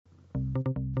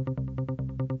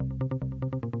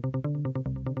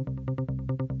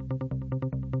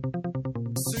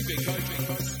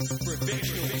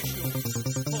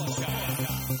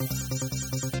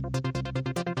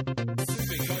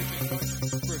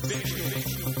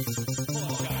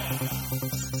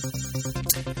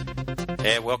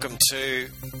Yeah, welcome to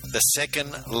the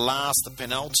second last, the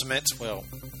penultimate. Well,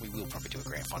 we will probably do a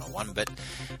grand final one, but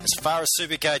as far as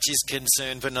Supercoach is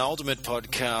concerned, penultimate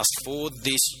podcast for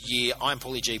this year. I'm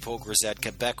Paulie G. Paul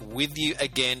Grzatka, back with you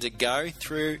again to go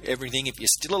through everything. If you're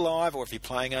still alive or if you're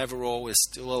playing overall, there's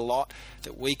still a lot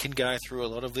that we can go through, a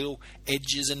lot of little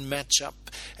edges and matchup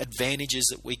advantages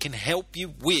that we can help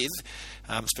you with,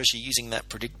 especially using that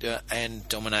predictor and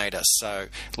dominator. So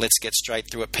let's get straight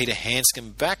through it. Peter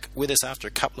Hanscom back with us after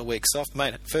a couple of weeks off.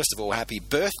 Mate, first of all, happy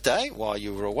birthday while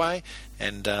you were away,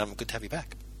 and good to have you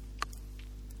back.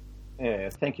 Yeah,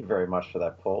 thank you very much for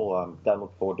that, Paul. Don't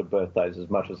look forward to birthdays as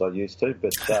much as I used to,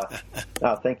 but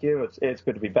no, thank you. It's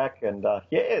good to be back, and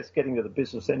it's getting to the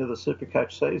business end of the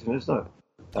Supercoach season, isn't it?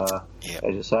 Yep.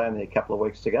 As you say, only a couple of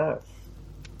weeks to go.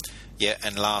 Yeah,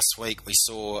 and last week we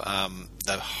saw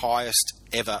the highest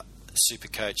ever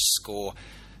Supercoach score.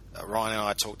 Ryan and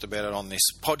I talked about it on this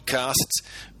podcast.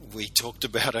 We talked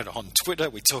about it on Twitter.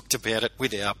 We talked about it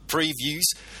with our previews.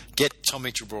 Get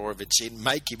Tommy Trbojevic in,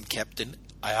 make him captain.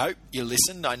 I hope you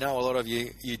listened. I know a lot of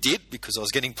you did, because I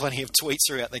was getting plenty of tweets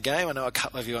throughout the game. I know a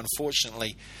couple of you,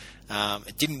 unfortunately,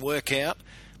 it didn't work out,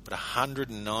 but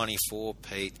 194,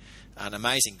 Pete. An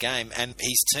amazing game, and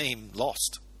his team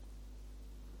lost.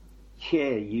 Yeah,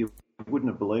 you wouldn't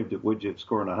have believed it, would you?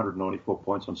 Scoring 194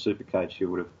 points on Supercoach,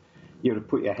 you would have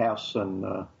put your house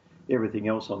and everything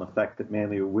else on the fact that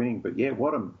Manly were winning. But yeah,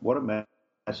 what a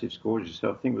massive score!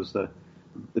 I think it was the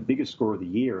biggest score of the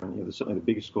year, and certainly the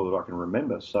biggest score that I can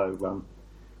remember. So,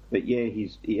 but yeah,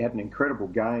 he had an incredible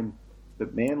game.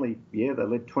 But Manly, they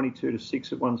led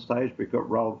 22-6 at one stage, but got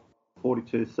rolled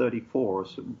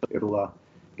 42-34. So it'll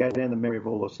go down the memory of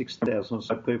all the 6,000 or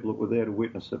so people that were there to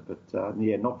witness it. But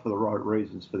not for the right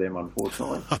reasons for them,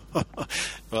 unfortunately.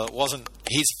 Well, it wasn't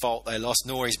his fault they lost,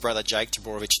 nor his brother Jake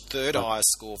Trbojevic, third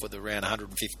highest score for the round,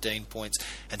 115 points.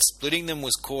 And splitting them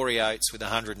was Corey Oates with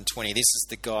 120. This is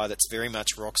the guy that's very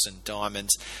much rocks and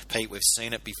diamonds. Pete, we've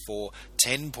seen it before.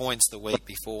 10 points the week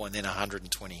before and then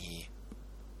 120 here.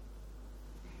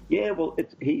 Yeah, well,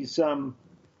 it's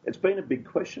been a big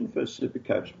question for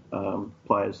Supercoach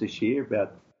players this year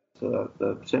about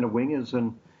the centre wingers,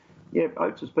 and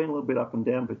Oates has been a little bit up and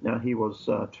down, but now he was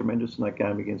tremendous in that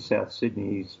game against South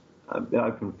Sydney. He's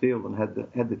open field and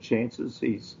had the chances.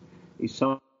 He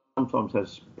sometimes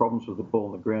has problems with the ball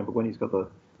on the ground, but when he's got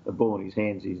the ball in his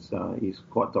hands, he's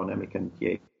quite dynamic, and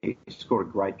he scored a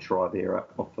great try there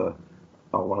off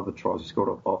one of the tries he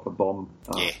scored off a bomb.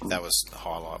 That was the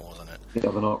highlight, wasn't it? The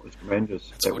other night was tremendous.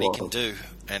 That's what he can do.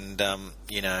 And,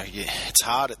 it's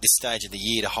hard at this stage of the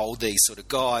year to hold these sort of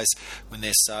guys when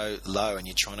they're so low and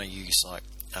you're trying to use,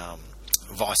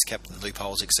 vice-captain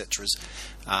loopholes, etc.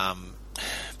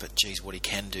 But, geez, what he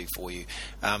can do for you.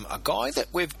 A guy that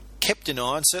we've kept an eye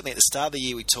on, certainly at the start of the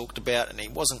year we talked about, and he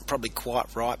wasn't probably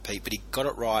quite right, Pete, but he got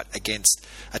it right against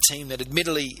a team that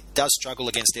admittedly does struggle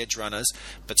against edge runners,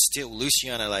 but still,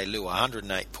 Luciano Leilua,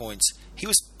 108 points. He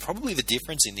was probably the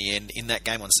difference in the end in that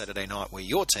game on Saturday night where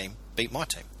your team beat my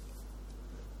team.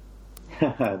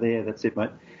 There, that's it, mate.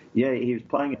 Yeah, he was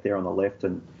playing it there on the left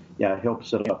and helped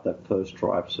set up that first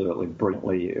try absolutely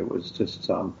brilliantly. It was just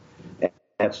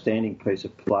outstanding piece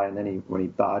of play, and then when he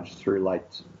barged through late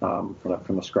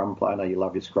from a scrum play, I know you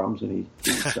love your scrums, and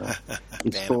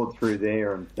he scored through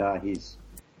there, and he's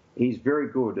very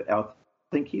good. I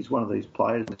think he's one of these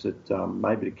players that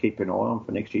maybe to keep an eye on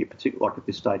for next year, particularly like at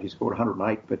this stage he scored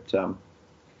 108, but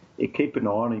keep an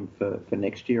eye on him for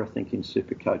next year, I think, in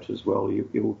Supercoach as well.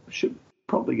 You should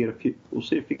probably get a few. We'll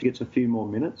see if he gets a few more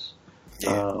minutes.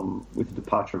 With the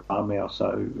departure of Armour,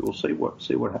 so we'll see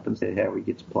what happens there, how he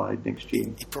gets played next year.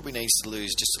 He probably needs to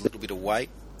lose just a little bit of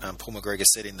weight. Paul McGregor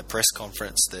said in the press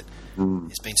conference that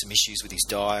there's been some issues with his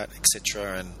diet,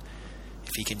 etc. And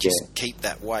if he can just keep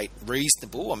that weight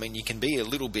reasonable, I mean, you can be a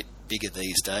little bit bigger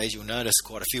these days. You'll notice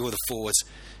quite a few of the forwards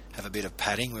have a bit of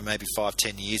padding, where maybe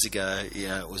 5-10 years ago,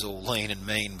 it was all lean and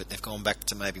mean, but they've gone back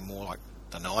to maybe more like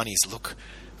the 90s look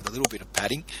with a little bit of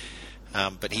padding.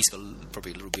 But he's got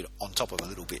probably a little bit on top of a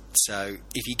little bit. So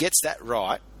if he gets that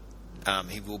right,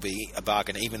 he will be a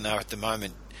bargain, even though at the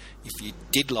moment, if you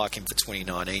did like him for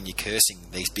 2019, you're cursing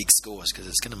these big scores because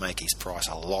it's going to make his price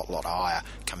a lot higher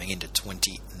coming into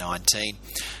 2019.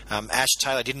 Ash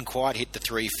Taylor didn't quite hit the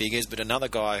three figures, but another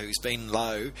guy who's been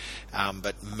low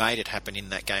but made it happen in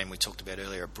that game we talked about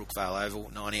earlier at Brookvale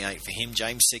Oval, 98 for him.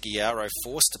 James Seguiaro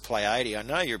forced to play 80. I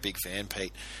know you're a big fan,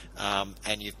 Pete,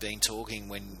 and you've been talking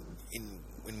when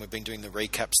we've been doing the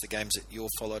recaps, the games that you've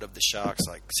followed of the Sharks,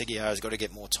 like Seguiaro's got to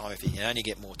get more time if he can only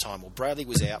get more time. Well, Bradley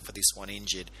was out for this one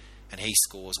injured, and he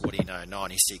scores,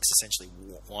 96, essentially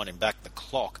winding back the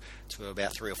clock to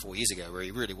about 3 or 4 years ago where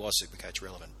he really was Supercoach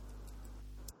relevant.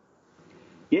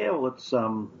 Yeah, well,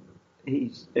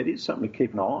 it is something to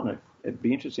keep an eye on. It'd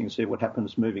be interesting to see what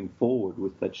happens moving forward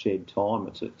with that shared time.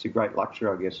 It's a great luxury,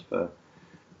 I guess,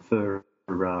 for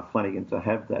Flanagan to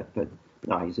have that. But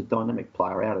no, he's a dynamic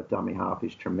player. Out at dummy half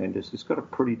is tremendous. He's got a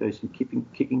pretty decent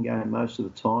kicking game most of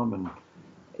the time, and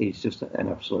he's just an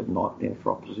absolute nightmare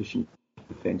for opposition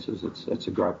defences. It's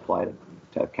a great play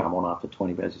to have come on after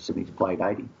 20 minutes. He's played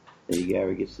 80. There you go.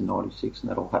 He gets to 96, and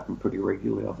that'll happen pretty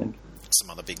regularly, I think.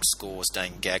 Some other big scores.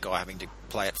 Dane Gagai having to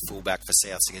play at fullback for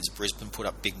Souths against Brisbane, put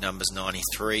up big numbers,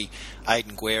 93.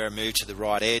 Aiden Guerra moved to the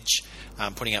right edge,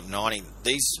 putting up 90.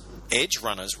 These edge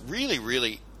runners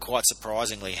really quite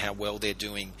surprisingly how well they're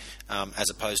doing as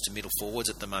opposed to middle forwards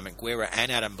at the moment. Guerra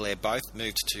and Adam Blair both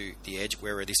moved to the edge.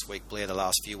 Guerra this week, Blair the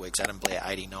last few weeks. Adam Blair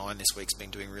 89 this week's been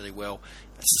doing really well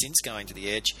since going to the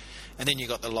edge. And then you've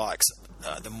got the likes,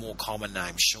 the more common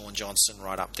names, Sean Johnson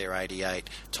right up there 88,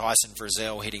 Tyson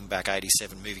Frizzell hitting back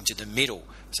 87, moving to the middle,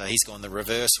 so he's gone the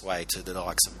reverse way to the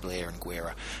likes of Blair and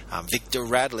Guerra. Victor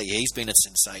Radley, he's been a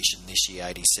sensation this year,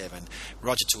 87.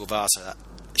 Roger Tuivasa,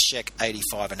 Sheck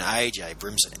 85, and AJ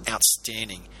Brimson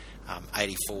outstanding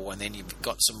 84. And then you've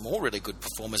got some more really good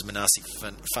performers. Manasi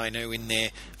Fainu in there,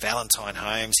 Valentine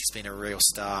Holmes, he's been a real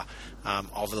star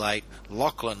of late.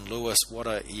 Lachlan Lewis, what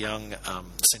a young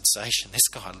sensation this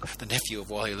guy, the nephew of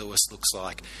Wally Lewis, looks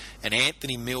like. And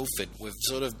Anthony Milford, we've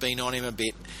sort of been on him a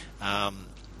bit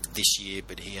this year,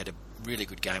 but he had a really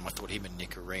good game. I thought him and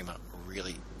Nicarima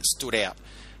really stood out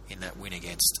in that win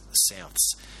against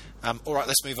Souths. All right,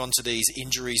 let's move on to these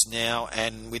injuries now.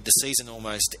 And with the season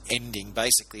almost ending,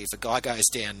 basically, if a guy goes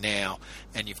down now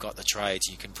and you've got the trades,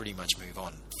 you can pretty much move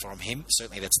on from him.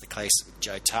 Certainly that's the case with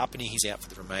Joe Tarpany. He's out for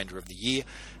the remainder of the year.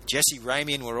 Jesse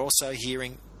Ramian, we're also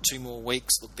hearing 2 more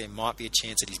weeks. Look, there might be a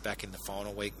chance that he's back in the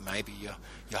final week. Maybe you're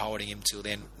holding him till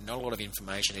then. Not a lot of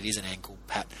information. It is an ankle,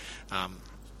 Pat.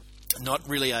 Not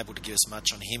really able to give us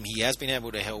much on him. He has been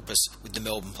able to help us with the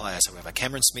Melbourne players, however.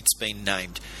 Cameron Smith's been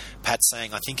named. Pat's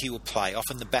saying, I think he will play.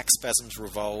 Often the back spasms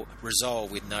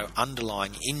resolve with no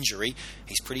underlying injury.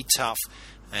 He's pretty tough,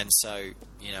 and so,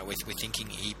 we're thinking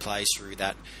he plays through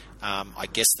that. I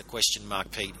guess the question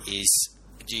mark, Pete, is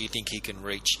do you think he can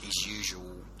reach his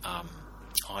usual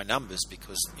high numbers?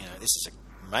 Because, this is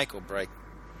a make or break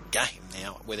game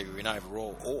now, whether you're in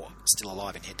overall or still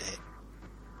alive in head-to-head.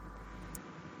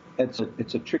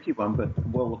 It's a tricky one, but,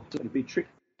 well, it'd be tricky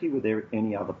with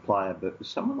any other player, but with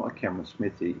someone like Cameron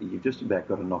Smith, you've just about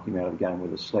got to knock him out of the game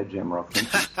with a sledgehammer, I think.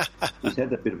 He's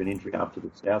had that bit of an injury after the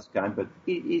South game, but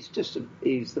he's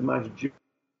the most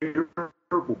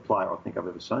durable player I think I've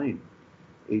ever seen.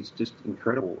 He's just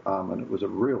incredible, and it was a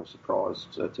real surprise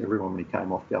to everyone when he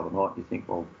came off the other night. You think,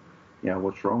 well,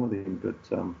 what's wrong with him?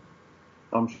 But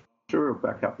I'm sure he'll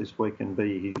back up this week and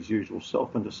be his usual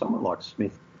self. And to someone like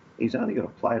Smith, he's only got to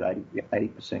play at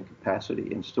 80%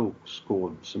 capacity and still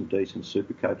scored some decent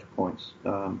Supercoach points.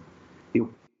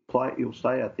 He'll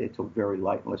stay out there till very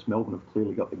late unless Melbourne have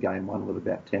clearly got the game won with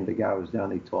about 10 to go. It's the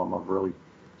only time I've really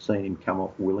seen him come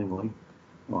off willingly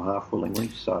or half willingly.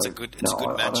 So it's a good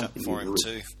matchup for him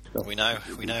too. We know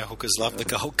hookers love the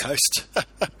Gold Coast,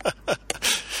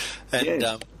 and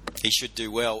yes. He should do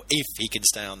well if he can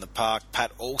stay on the park.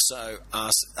 Pat also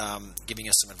asked, giving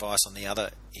us some advice on the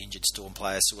other injured Storm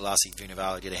players. Suolasi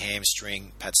Vunivalu did a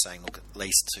hamstring. Pat's saying, look, at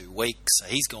least 2 weeks. So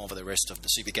he's gone for the rest of the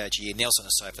Supercoach year. Nelson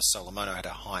Asofa Solomono had a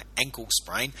high ankle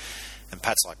sprain, and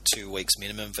Pat's like 2 weeks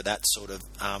minimum for that sort of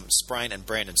sprain. And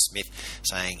Brandon Smith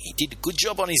saying he did a good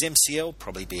job on his MCL,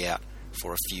 probably be out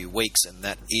for a few weeks. And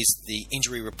that is the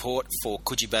injury report for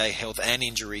Coogee Bay Health and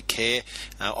Injury Care.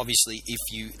 Obviously, if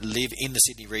you live in the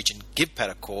Sydney region, give Pat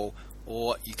a call,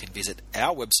 or you can visit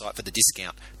our website for the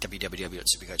discount,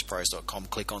 www.supercoachpros.com.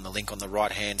 Click on the link on the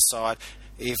right-hand side.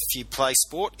 If you play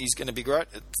sport, he's going to be great.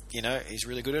 He's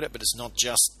really good at it, but it's not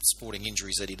just sporting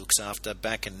injuries that he looks after.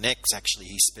 Back and neck's actually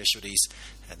his specialties,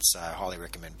 and so I highly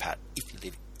recommend Pat if you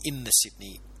live in the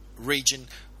Sydney region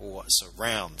or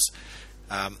surrounds.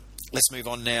 Let's move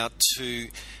on now to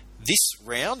this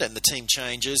round and the team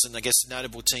changes, and I guess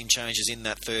notable team changes in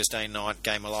that Thursday night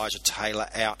game. Elijah Taylor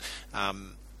out.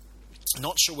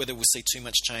 Not sure whether we'll see too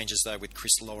much changes, though, with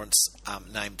Chris Lawrence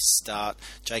named to start.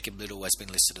 Jacob Little has been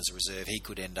listed as a reserve. He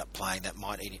could end up playing. That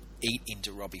might eat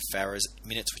into Robbie Farah's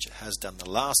minutes, which it has done the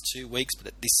last 2 weeks. But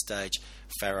at this stage,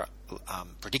 Farah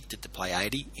predicted to play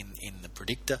 80 in the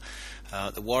predictor.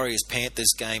 The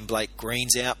Warriors-Panthers game, Blake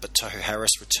Green's out, but Tohu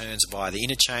Harris returns via the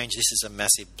interchange. This is a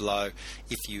massive blow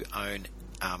if you own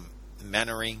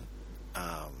Mannering,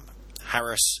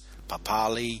 Harris,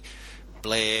 Papali,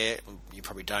 Blair. You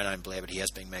probably don't own Blair, but he has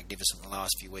been magnificent in the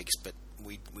last few weeks. But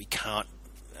we can't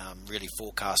really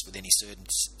forecast with any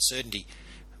certainty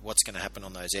what's going to happen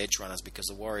on those edge runners, because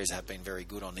the Warriors have been very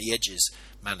good on the edges,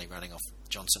 mainly running off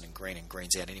Johnson and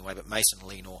Green's out anyway, but Mason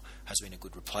Lenore has been a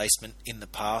good replacement in the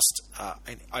past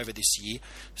and over this year,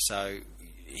 so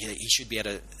he should be able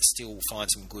to still find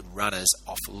some good runners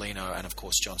off Leno, and of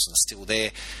course Johnson's still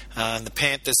there. The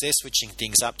Panthers, they're switching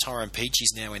things up. Tyrone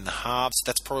Peachy's now in the halves.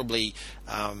 That's probably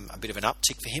a bit of an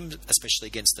uptick for him, especially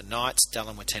against the Knights.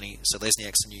 Dallin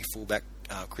Watene-Zelezniak's the new fullback.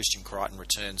 Christian Crichton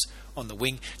returns on the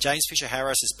wing. James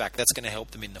Fisher-Harris is back. That's going to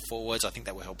help them in the forwards. I think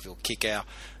that will help Phil Kickow.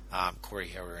 Corey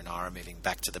Herrera moving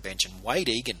back to the bench, and Wade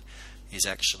Egan is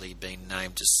actually been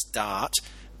named to start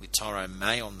with Tyrone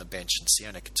May on the bench and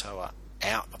Sione Katoa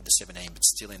out of the 17 but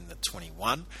still in the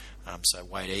 21. So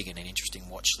Wade Egan, an interesting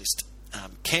watch list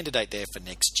candidate there for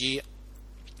next year.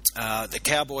 The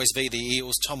Cowboys v the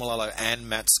Eels, Tomalolo and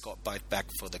Matt Scott both back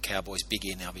for the Cowboys. Big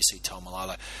in, obviously,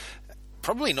 Tomalolo.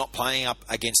 Probably not playing up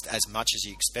against as much as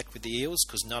you expect with the Eels,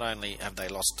 because not only have they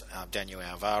lost Daniel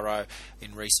Alvaro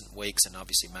in recent weeks, and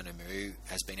obviously Manu Miru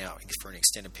has been out for an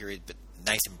extended period, but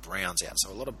Nathan Brown's out.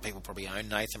 So a lot of people probably own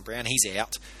Nathan Brown. He's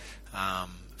out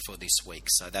for this week,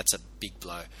 so that's a big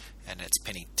blow. And it's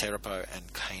Penny Terapo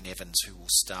and Kane Evans who will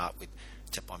start, with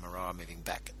Tepai Marawa moving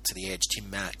back to the edge. Tim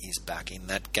Matt is back in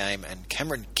that game, and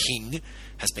Cameron King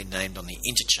has been named on the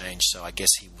interchange, so I guess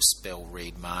he will spell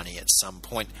Reid Marnie at some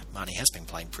point. Marnie has been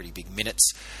playing pretty big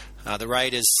minutes. The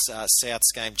Raiders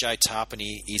Souths game, Joe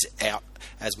Tarpany is out,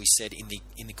 as we said in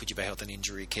the Coogee Health and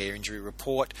Injury Care injury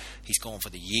report. He's gone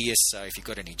for the year, so if you've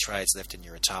got any trades left and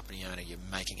you're a Tarpany owner, you're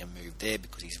making a move there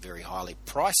because he's very highly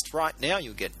priced right now.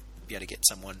 You'll be able to get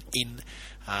someone in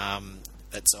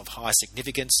that's of high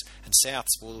significance. And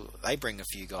Souths, well, they bring a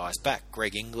few guys back.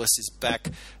 Greg Inglis is back,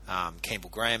 Campbell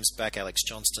Graham's back, Alex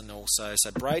Johnston also.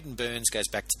 So Braden Burns goes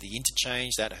back to the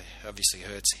interchange. That obviously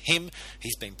hurts him.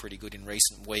 He's been pretty good in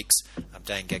recent weeks.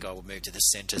 Dane Gagai will move to the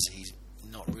centres. He's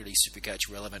not really Supercoach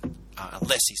relevant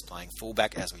unless he's playing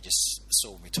fullback, as we just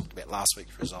saw when we talked about last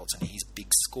week's results and his big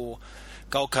score.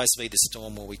 Gold Coast v the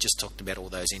Storm, well, we just talked about all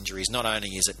those injuries. Not only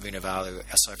is it Vunivalu,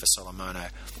 Asofa Solomono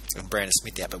and Brandon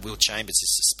Smith out, but Will Chambers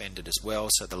is suspended as well,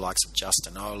 so the likes of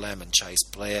Justin Olam and Chase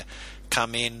Blair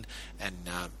come in, and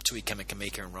Tui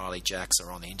Kamakamika and Riley Jacks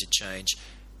are on the interchange.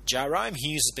 Jerome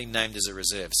Hughes has been named as a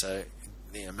reserve, so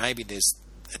maybe there's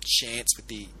a chance with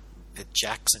the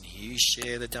Jackson Hughes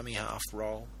share the dummy half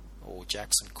role, or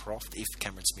Jackson Croft if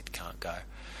Cameron Smith can't go.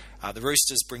 The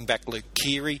Roosters bring back Luke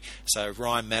Keary, so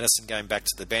Ryan Madison going back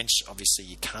to the bench. Obviously,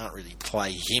 you can't really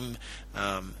play him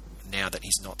now that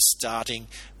he's not starting.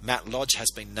 Matt Lodge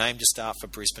has been named to start for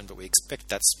Brisbane, but we expect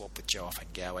that swap with Joe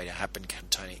Ofahengaue to happen.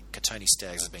 Katoni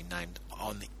Staggs has been named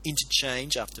on the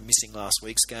interchange after missing last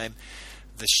week's game.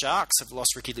 The Sharks have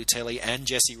lost Ricky Lutelli and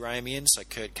Jesse Ramian, so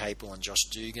Kurt Capel and Josh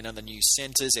Dugan are the new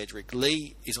centres. Edric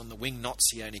Lee is on the wing, not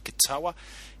Sione Katoa.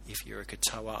 If you're a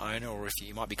Katoa owner, or if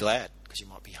you might be glad, because you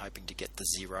might be hoping to get the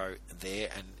zero there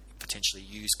and potentially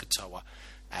use Katoa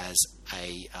as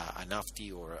a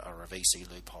Nufty or a VC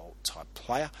loophole type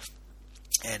player.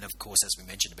 And of course, as we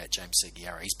mentioned about James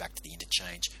Seguiara, he's back to the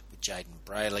interchange with Jaden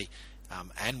Brayley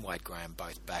and Wade Graham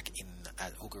both back in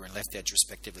at hooker and left edge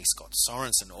respectively. Scott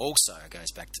Sorensen also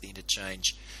goes back to the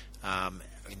interchange.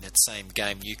 In that same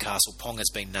game, Newcastle Pong has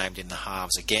been named in the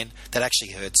halves again. That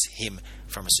actually hurts him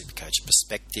from a Supercoach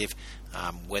perspective.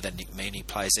 Whether Nick Meaney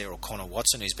plays there or Connor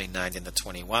Watson, who's been named in the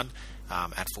 21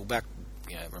 at fullback,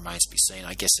 remains to be seen.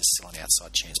 I guess there's still an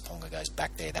outside chance Ponga goes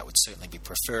back there. That would certainly be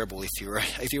preferable if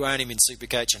you own him in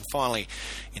Supercoach. And finally,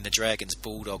 in the Dragons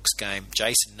Bulldogs game,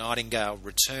 Jason Nightingale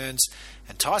returns,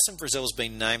 and Tyson Frizzell's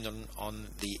been named on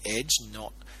the edge,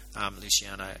 not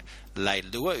Luciano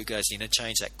Leilua, who goes in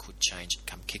interchange. That could change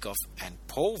come kickoff. And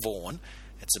Paul Vaughan,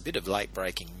 it's a bit of late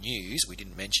breaking news. We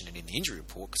didn't mention it in the injury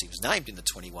report because he was named in the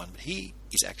 21, but he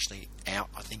is actually out.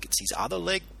 I think it's his other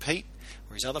leg, Pete,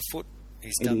 or his other foot.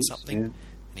 He's done something, and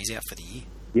he's out for the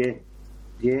year.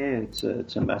 Yeah, it's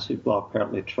a massive blow.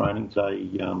 Apparently, at training day,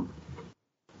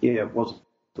 it wasn't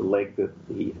the leg that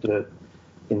he hurt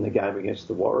in the game against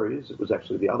the Warriors. It was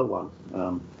actually the other one.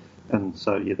 And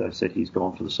so, they said he's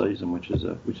gone for the season, which is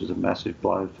a massive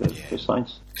blow for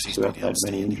Saints, who haven't had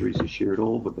many injuries this year at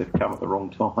all, but they've come at the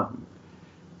wrong time.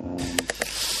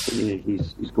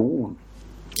 He's gone.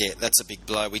 Yeah, that's a big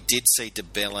blow. We did see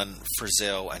DeBellin,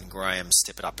 Frizzell and Graham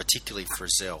step it up, particularly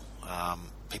Frizzell.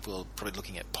 People are probably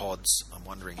looking at pods. I'm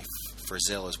wondering if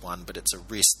Frizzell is one, but it's a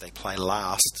risk. They play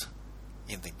last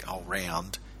in the whole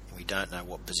round, and we don't know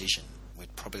what position.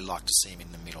 We'd probably like to see him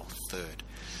in the middle, third.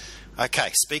 Okay,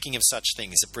 speaking of such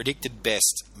things, the predicted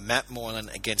best, Matt Moylan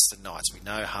against the Knights. We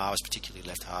know halves, particularly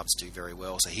left halves, do very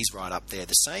well, so he's right up there.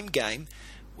 The same game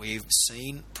we've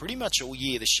seen pretty much all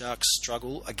year the Sharks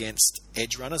struggle against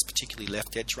edge runners, particularly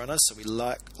left edge runners. So we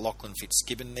like Lachlan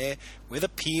Fitzgibbon there. Whether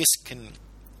Pearce can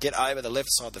get over the left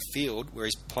side of the field, where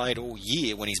he's played all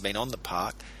year when he's been on the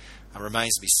park,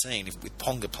 remains to be seen. With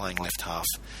Ponga playing left half,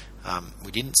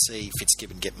 we didn't see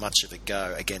Fitzgibbon get much of a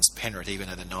go against Penrith, even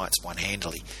though the Knights won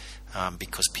handily,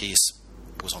 because Pearce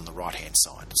was on the right-hand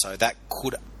side. So that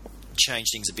could change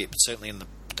things a bit, but certainly in the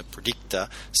predictor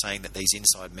saying that these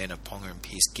inside men of Ponga and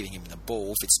Pearce giving him the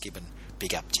ball, Fitzgibbon,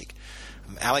 big uptick.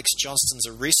 Alex Johnston's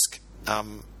a risk,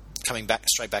 coming back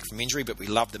straight back from injury, but we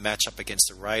love the matchup against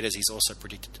the Raiders. He's also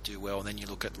predicted to do well. And then you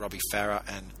look at Robbie Farah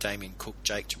and Damien Cook,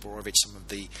 Jake Jaborovich, some of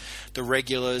the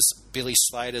regulars. Billy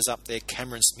Slater's up there.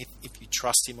 Cameron Smith, if you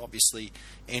trust him, obviously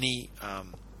any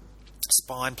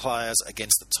spine players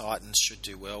against the Titans should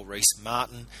do well. Reece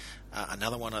Martin,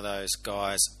 another one of those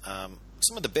guys.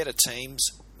 Some of the better teams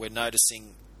we're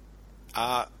noticing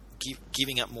are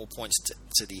giving up more points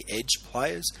to the edge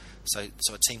players. So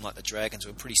a team like the Dragons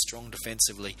were pretty strong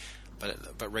defensively,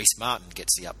 but Reece Martin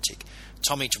gets the uptick.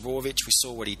 Tommy Jaborovich, we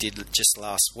saw what he did just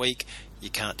last week. You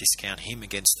can't discount him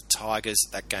against the Tigers.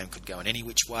 That game could go in any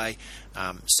which way.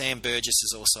 Sam Burgess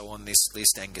is also on this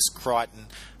list. Angus Crichton,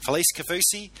 Felice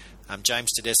Kafusi,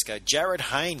 James Tedesco, Jared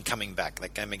Hayne coming back.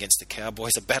 That game against the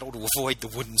Cowboys, a battle to avoid the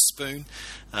wooden spoon.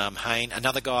 Hayne,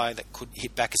 another guy that could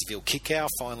hit back, is Vil Kikau,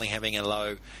 finally having a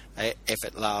low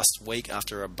effort last week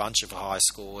after a bunch of high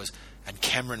scores. And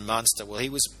Cameron Munster, well,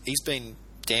 he's been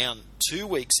down 2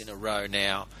 weeks in a row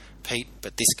now, Pete,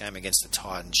 but this game against the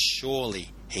Titans, surely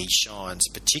he shines,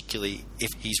 particularly if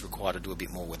he's required to do a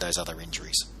bit more with those other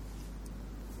injuries.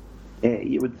 Yeah,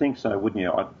 you would think so, wouldn't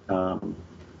you?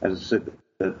 As I said,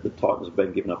 the Titans have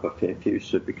been giving up a fair few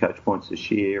Supercoach points this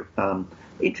year.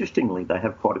 Interestingly, they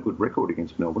have quite a good record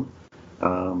against Melbourne,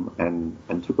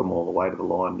 and took them all the way to the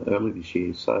line early this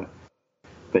year. So,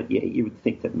 but yeah, you would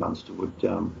think that Munster would,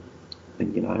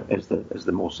 as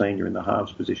the more senior in the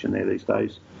halves position there these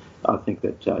days, I think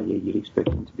that you'd expect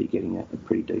them to be getting a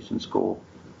pretty decent score.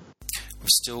 We've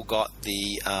still got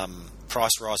the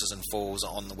price rises and falls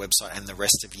on the website and the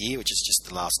rest of the year, which is just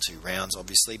the last 2 rounds,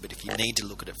 obviously. But if you need to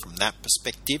look at it from that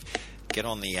perspective, get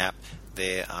on the app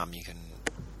there.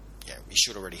 You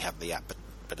should already have the app,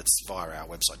 but it's via our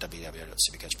website,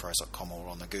 www.supercoachpros.com, or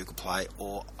on the Google Play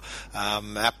or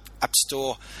App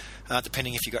Store,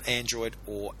 depending if you've got Android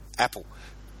or Apple.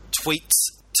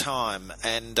 Tweets time,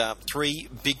 and 3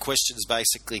 big questions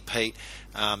basically, Pete.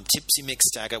 Tipsy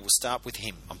McStagger, we'll start with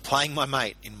him. I'm playing my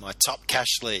mate in my top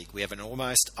cash league. We have an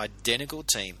almost identical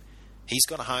team. He's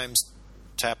got Holmes,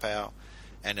 Tapau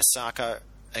and Asako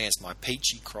against my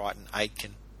Peachy, Crichton,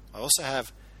 Aitken. I also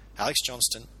have Alex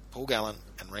Johnston, Paul Gallen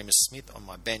and Remus Smith on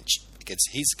my bench against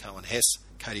his Cohen Hess,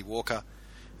 Cody Walker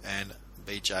and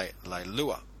BJ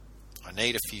Leilua. I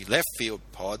need a few left field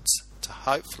pods to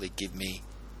hopefully give me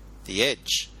the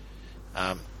edge.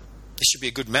 This should be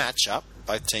a good matchup.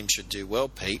 Both teams should do well,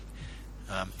 Pete.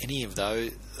 Any of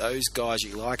those guys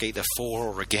you like, either for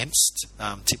or against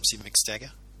Tipsy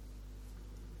McStagger?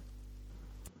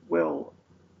 Well,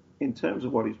 in terms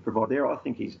of what he's provided there, I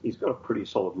think he's got a pretty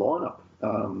solid lineup.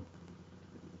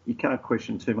 You can't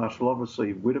question too much. Well,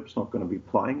 obviously Widdop's not going to be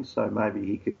playing, so maybe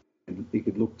he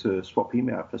could look to swap him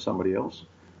out for somebody else.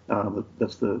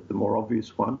 That's the more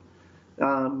obvious one.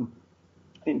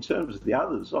 In terms of the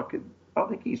others, I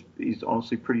think he's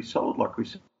honestly pretty solid. Like we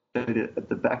said, at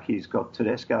the back he's got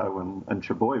Tedesco and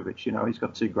Trebojevic. He's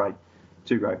got two great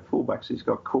fullbacks. He's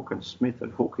got Cook and Smith at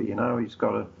hooker. He's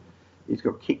got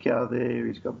Kikau there.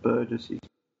 He's got Burgess. He's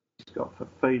got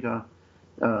Fafita,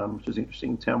 which is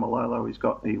interesting. Taumalolo.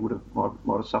 He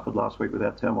might have suffered last week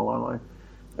without Taumalolo.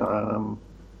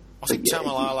 I think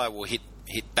Taumalolo will hit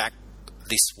back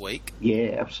this week.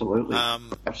 Yeah, absolutely.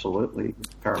 Absolutely.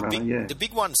 Parramatta, the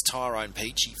big one's Tyrone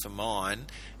Peachy for mine.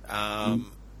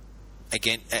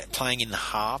 Again, playing in the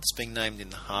halves, being named in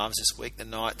the halves this week. The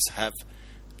Knights have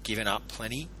given up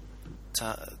plenty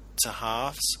to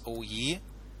halves all year.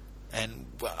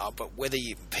 But whether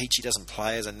Peachy doesn't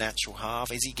play as a natural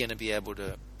half, is he going to be able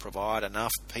to provide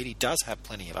enough? Petey does have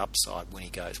plenty of upside when he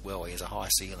goes well. He has a high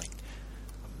ceiling.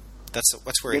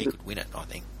 That's where he could win it, I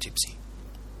think, Tipsy.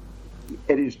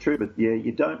 It is true, but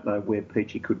you don't know where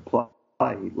Peachy could play.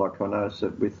 Like I noticed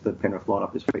with the Penrith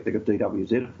lineup this week, they've got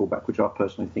DWZ at fullback, which I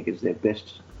personally think is their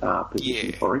best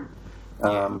position for him.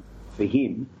 For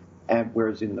him, and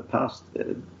whereas in the past,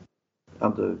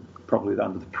 under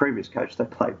the previous coach, they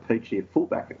played Peachy at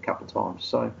fullback a couple of times.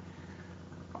 So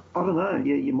I don't know.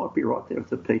 Yeah, you might be right there with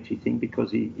the Peachy thing,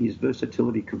 because his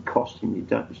versatility could cost him. You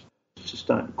just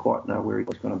don't quite know where he's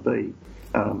going to be.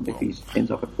 If he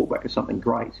ends up at fullback, it's something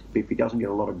great. But if he doesn't get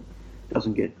a lot of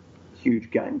doesn't get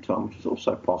huge game time, which is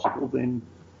also possible, then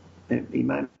he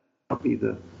may not be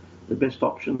the best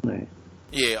option there.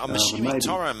 Yeah, I'm assuming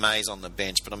Tyrone May's on the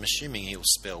bench, but I'm assuming he'll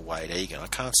spell Wade Egan. I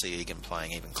can't see Egan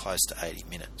playing even close to 80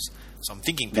 minutes. So I'm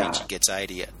thinking Peachy gets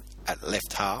 80 at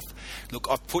left half. Look,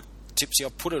 I've put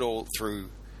it all through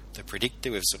the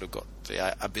predictor. We've sort of got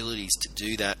the abilities to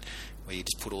do that, where you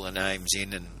just put all the names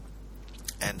in and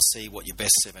see what your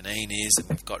best 17 is. And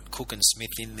we've got Cook and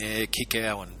Smith in there,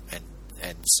 Kickow and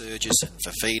Surgis and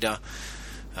Fafita.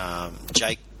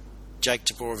 Jake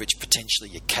Taborovich potentially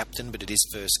your captain, but it is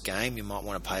first game. You might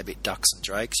want to play a bit ducks and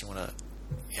drakes. You want to,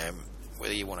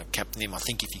 whether you want to captain him. I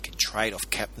think if you can trade off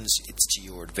captains, it's to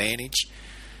your advantage.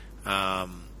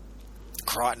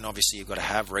 Crichton, obviously, you've got to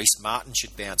have. Reece Martin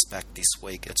should bounce back this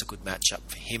week. That's a good matchup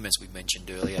for him, as we mentioned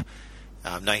earlier.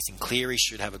 Nathan Cleary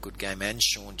should have a good game, and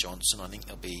Sean Johnson. I think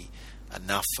there'll be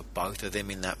enough for both of them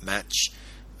in that match.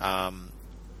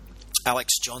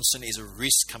 Alex Johnson is a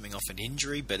risk coming off an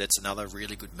injury, but it's another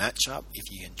really good matchup.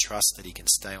 If you can trust that he can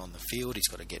stay on the field, he's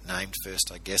got to get named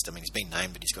first, I guess. I mean, he's been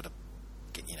named, but he's got to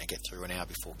get through an hour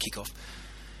before kickoff.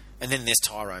 And then there's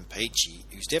Tyrone Peachy,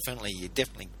 who's definitely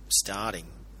starting.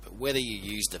 But whether you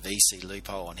use the VC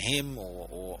loophole on him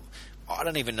or I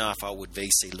don't even know if I would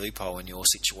VC loophole in your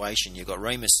situation. You've got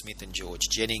Remus Smith and George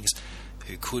Jennings,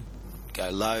 who could go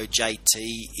low. JT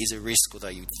is a risk, although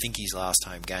you'd think his last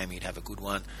home game he'd have a good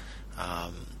one.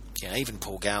 Even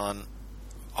Paul Gallen,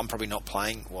 I'm probably not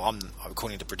playing. Well,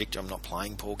 according to Predictor, I'm not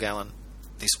playing Paul Gallen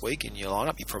this week in your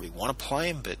lineup. You probably want to play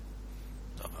him, but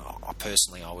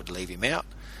I would leave him out.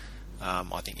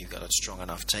 I think you've got a strong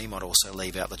enough team. I'd also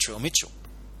leave out Latrell Mitchell.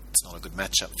 It's not a good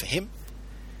matchup for him,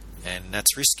 and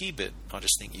that's risky, but I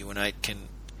just think UNH can,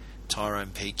 Tyrone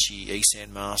Peachy,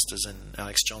 Esan Masters and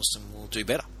Alex Johnston will do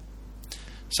better.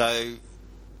 So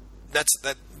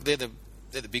they're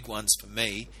the big ones for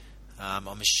me. I'm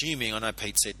assuming, I know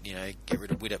Pete said, get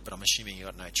rid of Widdop, but I'm assuming you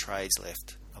got no trades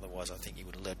left. Otherwise, I think you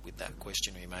would have led with that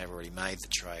question, or you may have already made the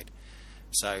trade.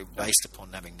 So, based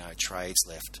upon having no trades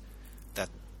left,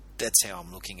 that's how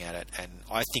I'm looking at it. And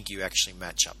I think you actually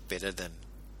match up better than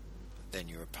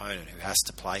your opponent, who has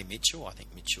to play Mitchell. I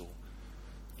think Mitchell,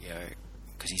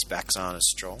 because his backs aren't as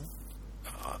strong,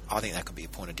 I think that could be a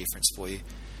point of difference for you.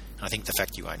 And I think the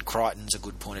fact you own Crichton's a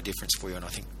good point of difference for you, and I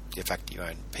think the fact you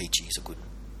own Peachy is a good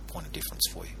point of difference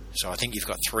for you. So I think you've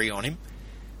got 3 on him,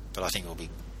 but I think it'll be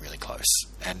really close.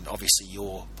 And obviously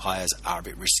your players are a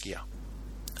bit riskier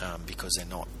because they're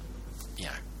not,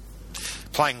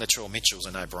 playing Latrell Mitchell's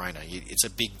a no-brainer. It's a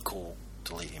big call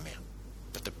to leave him out.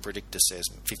 But the predictor says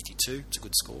 52. It's a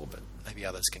good score, but maybe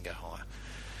others can go higher.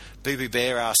 Boo Boo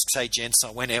Bear asks, hey gents,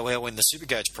 I went well in the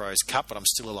Supercoach Pros Cup, but I'm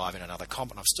still alive in another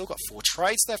comp, and I've still got 4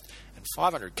 trades left and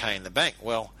 500k in the bank.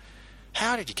 Well,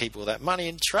 how did you keep all that money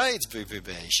in trades, Boo Boo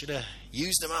Bear? You should have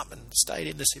used them up and stayed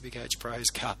in the Supercoach Pros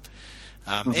Cup.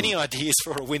 Any ideas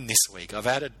for a win this week? I've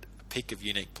added a pick of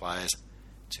unique players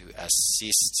to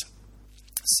assist,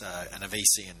 and a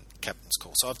VC and captain's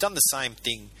call. So I've done the same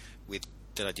thing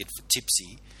that I did for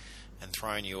Tipsy and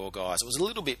thrown your guys. It was a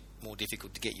little bit more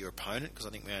difficult to get your opponent because I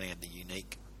think we only had the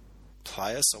unique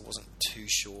player, so I wasn't too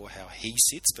sure how he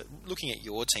sits. But looking at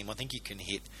your team, I think you can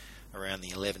hit around the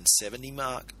 1170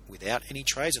 mark without any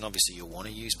trades, and obviously you'll want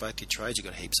to use both your trades. You've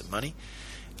got heaps of money.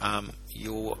 I'll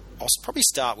probably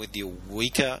start with your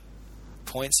weaker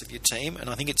points of your team, and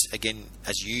I think it's, again,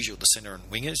 as usual, the centre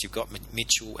and wingers. You've got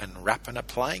Mitchell and Rapiner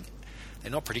playing.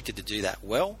 They're not predicted to do that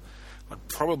well. I'd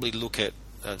probably look at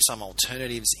some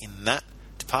alternatives in that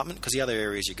department, because the other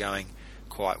areas you're going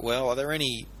quite well. Are there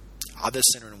any other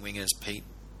centre and wingers, Pete,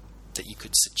 that you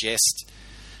could suggest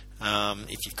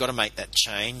if you've got to make that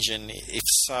change? And if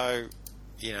so,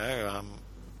 even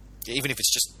if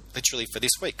it's just literally for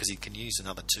this week, because you can use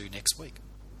another 2 next week.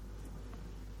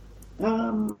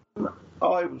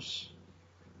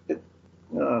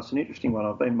 It's an interesting one.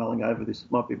 I've been mulling over this.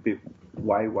 It might be a bit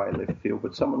way left field,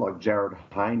 but someone like Jared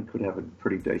Hayne could have a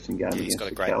pretty decent game against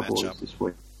the Cowboys matchup this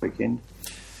weekend.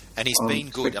 And he's been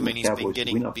good. I mean, he's been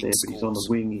getting big scores. But he's on the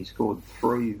wing. He scored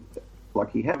 3.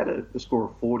 Like, he had a score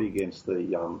of 40 against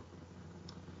Melbourne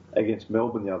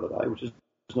the other day, which is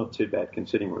not too bad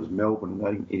considering it was Melbourne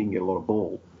and he didn't get a lot of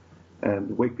ball. And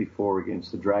the week before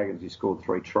against the Dragons, he scored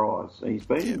 3 tries. And he's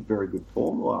been in very good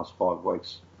form the last 5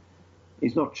 weeks.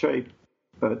 He's not cheap,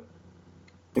 but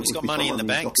he's got money in the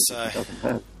bank, so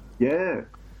yeah.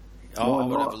 I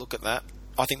would have a look at that.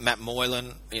 I think Matt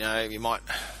Moylan, you might.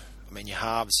 I mean, your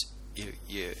halves,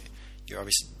 you're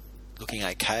obviously looking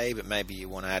okay, but maybe you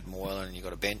want to add Moylan and you've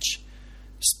got a bench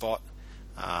spot.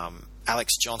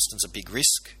 Alex Johnston's a big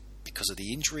risk because of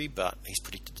the injury, but he's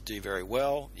predicted to do very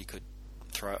well. You could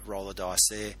roll the dice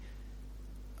there.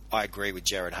 I agree with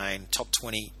Jared Hayne. Top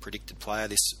 20 predicted player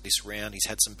this round. He's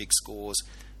had some big scores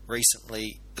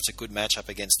recently. It's a good matchup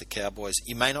against the Cowboys.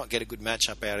 You may not get a good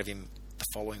matchup out of him the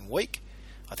following week.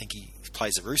 I think he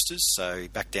plays the Roosters, so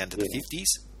back down to the 50s.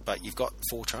 But you've got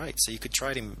 4 trades, so you could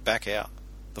trade him back out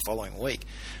the following week.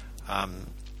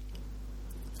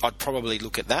 I'd probably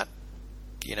look at that.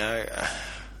 You know,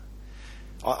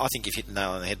 I think you've hit the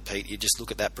nail on the head, Pete. You just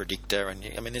look at that predictor, and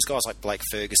I mean, there's guys like Blake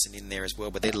Ferguson in there as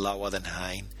well, but they're lower than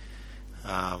Hayne.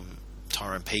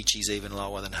 Tyrone Peachy's even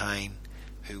lower than Hayne,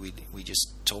 who we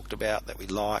just talked about that we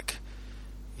like.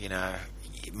 You know,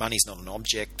 money's not an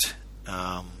object.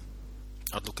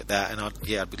 I'd look at that, and I'd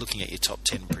be looking at your top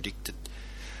 10 predicted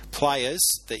players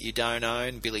that you don't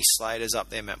own. Billy Slater's up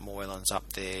there, Matt Moylan's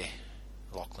up there,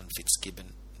 Lachlan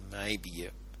Fitzgibbon. Maybe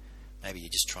you're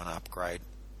just trying to upgrade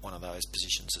one of those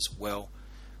positions as well,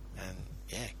 and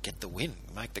get the win,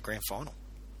 make the grand final.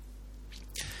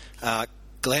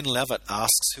 Glenn Levitt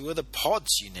asks, who are the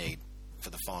pods you need for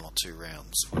the final 2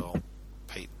 rounds? Well,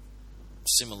 Pete,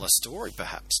 similar story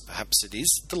perhaps it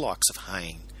is the likes of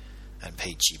Hayne and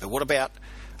Peachy, but what about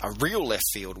a real left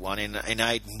field one in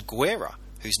Aidan Guerra,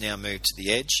 who's now moved to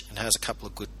the edge and has a couple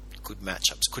of good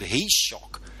matchups? Could he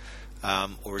shock,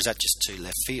 or is that just too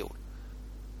left field?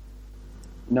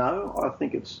 No, I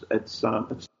think it's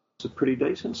a pretty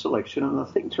decent selection, and the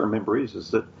thing to remember is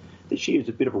that this year's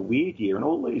a bit of a weird year, and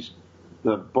all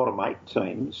the bottom 8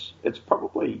 teams, it's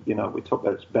probably, we talk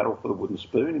about it's battle for the wooden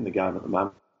spoon in the game at the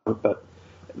moment, but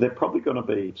they're probably going to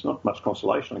be, it's not much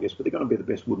consolation, I guess, but they're going to be the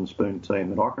best wooden spoon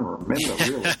team that I can remember,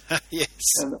 really. Yes.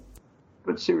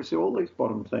 But seriously, all these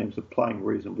bottom teams are playing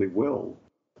reasonably well.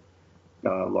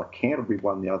 Like Canterbury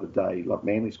won the other day, like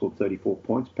Manly scored 34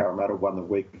 points, Parramatta won the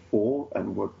week before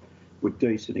and were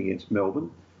decent against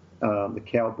Melbourne. The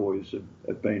Cowboys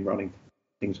have been running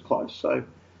things close. So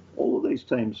all of these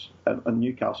teams, and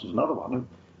Newcastle's another one,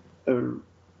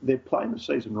 they're playing the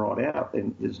season right out,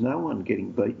 and there's no one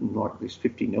getting beaten like this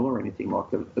 50-0 or anything like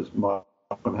that, as might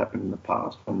have happened in the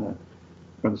past when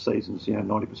the season's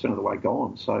 90% of the way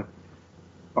gone. So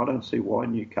I don't see why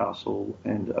Newcastle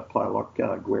and a player like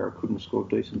Guerra couldn't score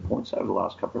decent points over the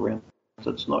last couple of rounds.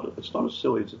 It's not as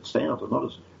silly as it sounds, or not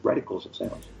as radical as it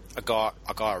sounds. A guy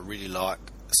I really like,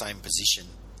 same position,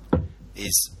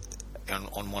 is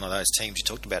on one of those teams you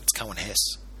talked about. It's Cohen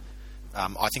Hess.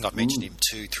 I think I mentioned him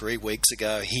 2-3 weeks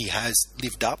ago. He has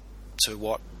lived up to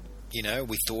what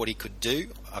we thought he could do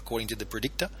according to the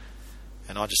predictor,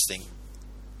 and I just think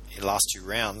in the last 2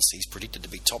 rounds he's predicted to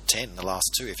be top 10 in the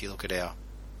last 2. If you look at our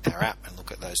app and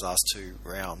look at those last 2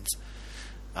 rounds,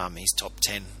 he's top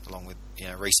 10 along with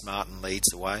Reece Martin leads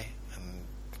the way, and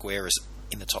Guerra's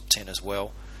in the top 10 as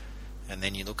well. And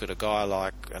then you look at a guy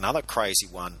like another crazy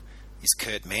one is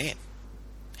Kurt Mann.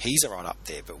 He's right up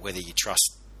there, but whether you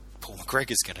trust Paul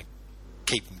McGregor's going to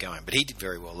keep him going, but he did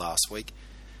very well last week.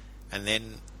 And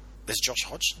then there's Josh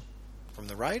Hodgson from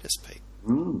the Raiders, Pete.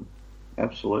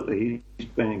 Absolutely, he's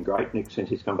been great, Nick, since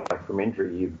he's come back from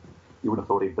injury. You would have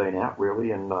thought he'd been out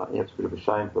really, and it's a bit of a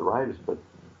shame for the Raiders. But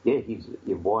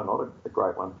why not a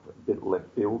great one? A bit of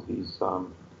left field. He's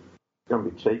going to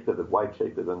be way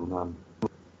cheaper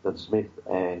than Smith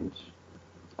and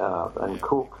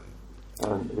Cook.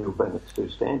 And he'll be the 2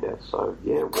 standouts. So,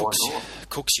 why not?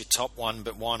 Cook's your top one,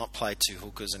 but why not play 2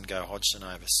 hookers and go Hodgson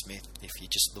over Smith if you're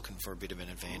just looking for a bit of an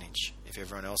advantage? If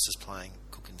everyone else is playing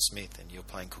Cook and Smith and you're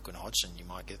playing Cook and Hodgson, you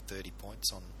might get 30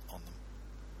 points on them.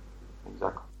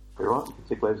 Exactly right,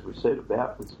 particularly as we said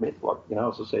about with Smith. Like,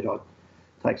 as I said, it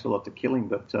takes a lot to kill him,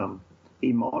 but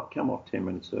he might come off 10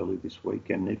 minutes early this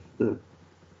week. And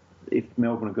if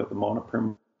Melbourne have got the minor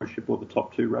premiership or the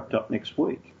top 2 wrapped up next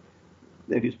week,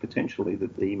 there is potentially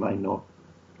that he may not,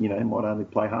 might only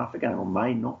play half a game or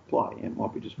may not play. It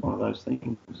might be just one of those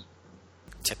things.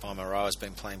 Tepai Moreau has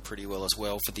been playing pretty well as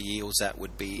well for the Eels. That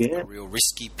would be a real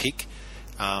risky pick,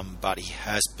 but he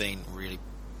has been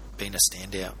a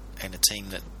standout, and a team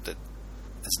that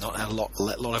has not had a lot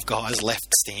of guys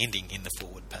left standing in the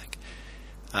forward pack.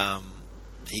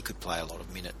 He could play a lot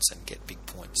of minutes and get big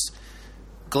points.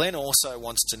 Glenn also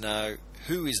wants to know,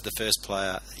 who is the first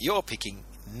player you're picking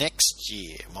next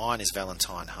year? Mine is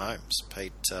Valentine Holmes.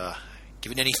 Pete,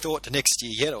 given any thought to next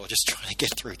year yet, or just trying to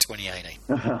get through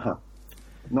 2018?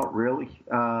 Not really.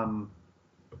 For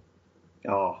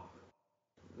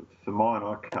mine,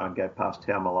 I can't go past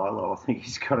Taumalolo. I think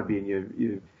he's got to be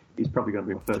in he's probably going to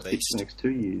be my first pick for the next 2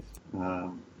 years.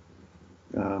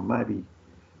 Maybe.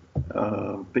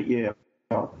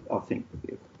 But I think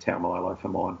Taumalolo for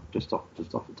mine, just off the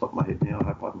top of my head now. I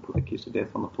hope I haven't put the kiss of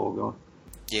death on the poor guy.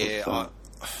 Yeah,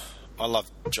 I love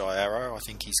Jai Arrow. I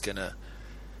think he's going to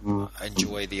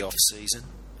enjoy the off-season.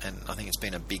 and I think it's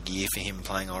been a big year for him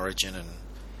playing Origin, and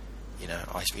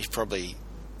he's probably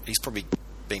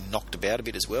been knocked about a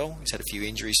bit as well. He's had a few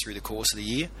injuries through the course of the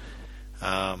year,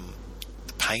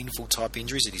 painful type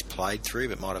injuries that he's played through,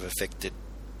 but might have affected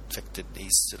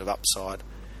his sort of upside.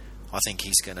 I think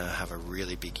he's going to have a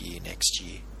really big year next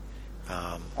year.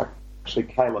 Actually,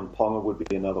 Kalen Ponga would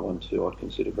be another one too. I'd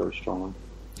consider very strongly.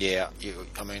 Yeah,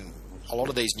 I mean, a lot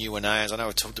of these newer names, I know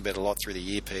we've talked about a lot through the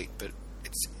year, Pete, but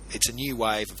it's a new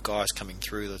wave of guys coming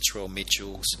through. The Latrell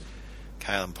Mitchells,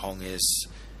 Kalen Pongas,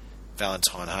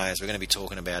 Valentine Hayes. We're going to be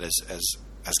talking about as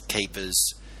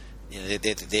keepers. They're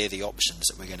the options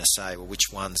that we're going to say. Well,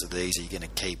 which ones of these are you going to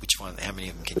keep? How many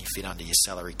of them can you fit under your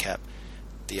salary cap?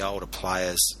 The older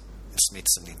players,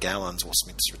 Smiths and Gallons, or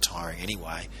Smith's retiring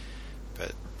anyway,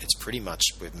 but it's pretty much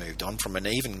we've moved on from. And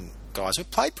even guys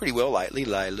who've played pretty well lately,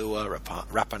 Leilua,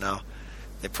 Rapana,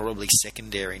 they're probably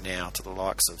secondary now to the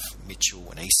likes of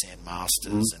Mitchell and Esan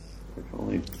Masters and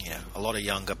a lot of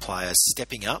younger players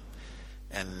stepping up.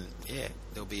 And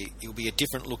it'll be a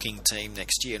different looking team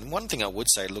next year. And one thing I would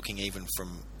say, looking even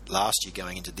from last year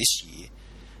going into this year,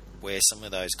 where some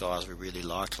of those guys we really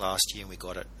liked last year and we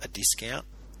got a discount,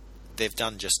 they've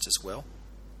done just as well.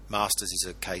 Masters is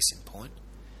a case in point.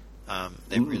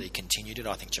 They've really continued it.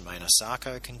 I think Jermaine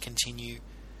Osako can continue.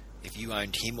 If you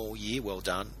owned him all year, well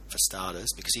done for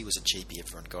starters, because he was a cheapie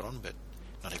everyone got on, but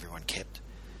not everyone kept.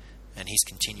 And he's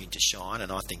continued to shine,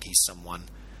 and I think he's someone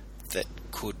that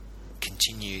could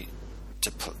continue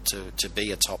to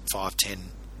be a top 5-10,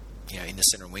 in the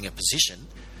centre and winger position.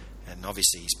 And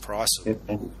obviously his price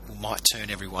might turn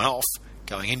everyone off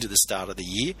going into the start of the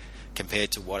year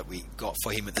compared to what we got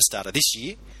for him at the start of this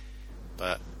year.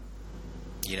 But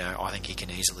I think he can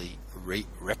easily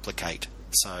replicate.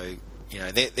 So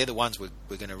they're the ones we're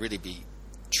going to really be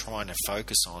trying to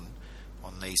focus on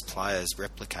these players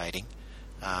replicating.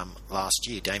 Last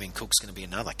year, Damien Cook's going to be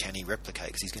another. Can he replicate?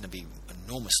 Because he's going to be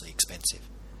enormously expensive.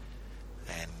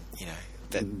 And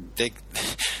they're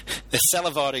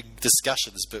salivating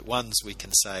discussions, but ones we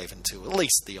can save until at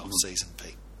least the off-season,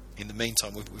 Pete. In the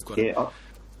meantime, we've got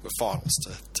we're finals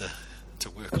to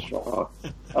work on.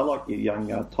 Right. I like your young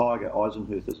Tiger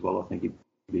Eisenhuth as well. I think he'd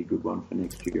be a good one for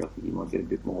next year. I think he might get a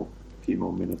few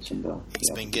more minutes. And he's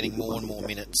been getting more and more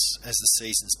minutes as the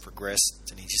season's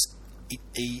progressed, and he's just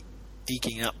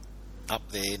eking up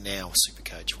there now,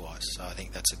 Supercoach wise. So I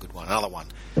think that's a good one. Another one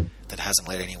that hasn't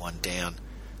let anyone down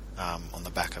on the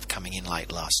back of coming in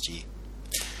late last year.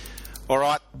 All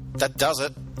right, that does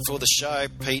it for the show.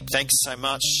 Pete, thanks so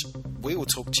much. We will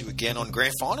talk to you again on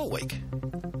Grand Final week.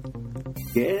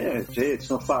 Yeah, it's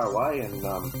not far away, and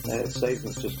the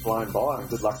season's just flown by. And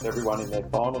good luck to everyone in their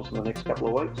finals in the next couple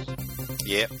of weeks.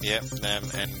 Yeah,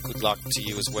 and good luck to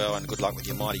you as well, and good luck with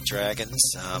your mighty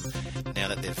Dragons. Now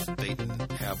that they've beaten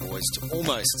our boys to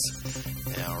almost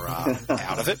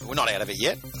out of it. We're not out of it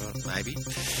yet, maybe.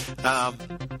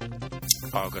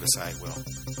 I've got to say,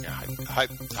 I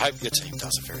hope your team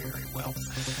does very, very well.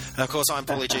 And of course, I'm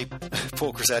Paulie G,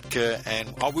 Paul Krasadka,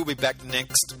 and I will be back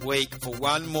next week for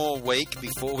one more week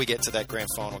before we get to that grand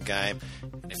final game.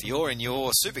 And if you're in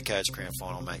your Supercoach grand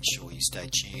final, make sure you stay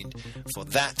tuned for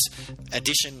that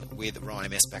edition with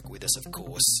Ryan MS back with us, of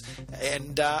course.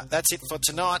 And that's it for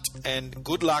tonight, and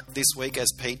good luck this week, as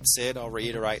Pete said. I'll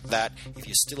reiterate that. If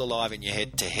you're still alive in your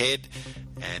head-to-head,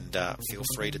 and feel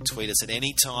free to tweet us at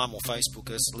any time or Facebook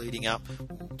us leading up.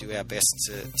 We'll do our best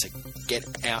to get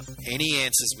out any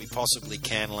answers we possibly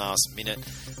can last minute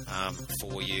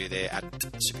for you there at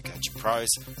Supercoach Pros.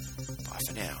 Bye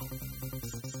for now.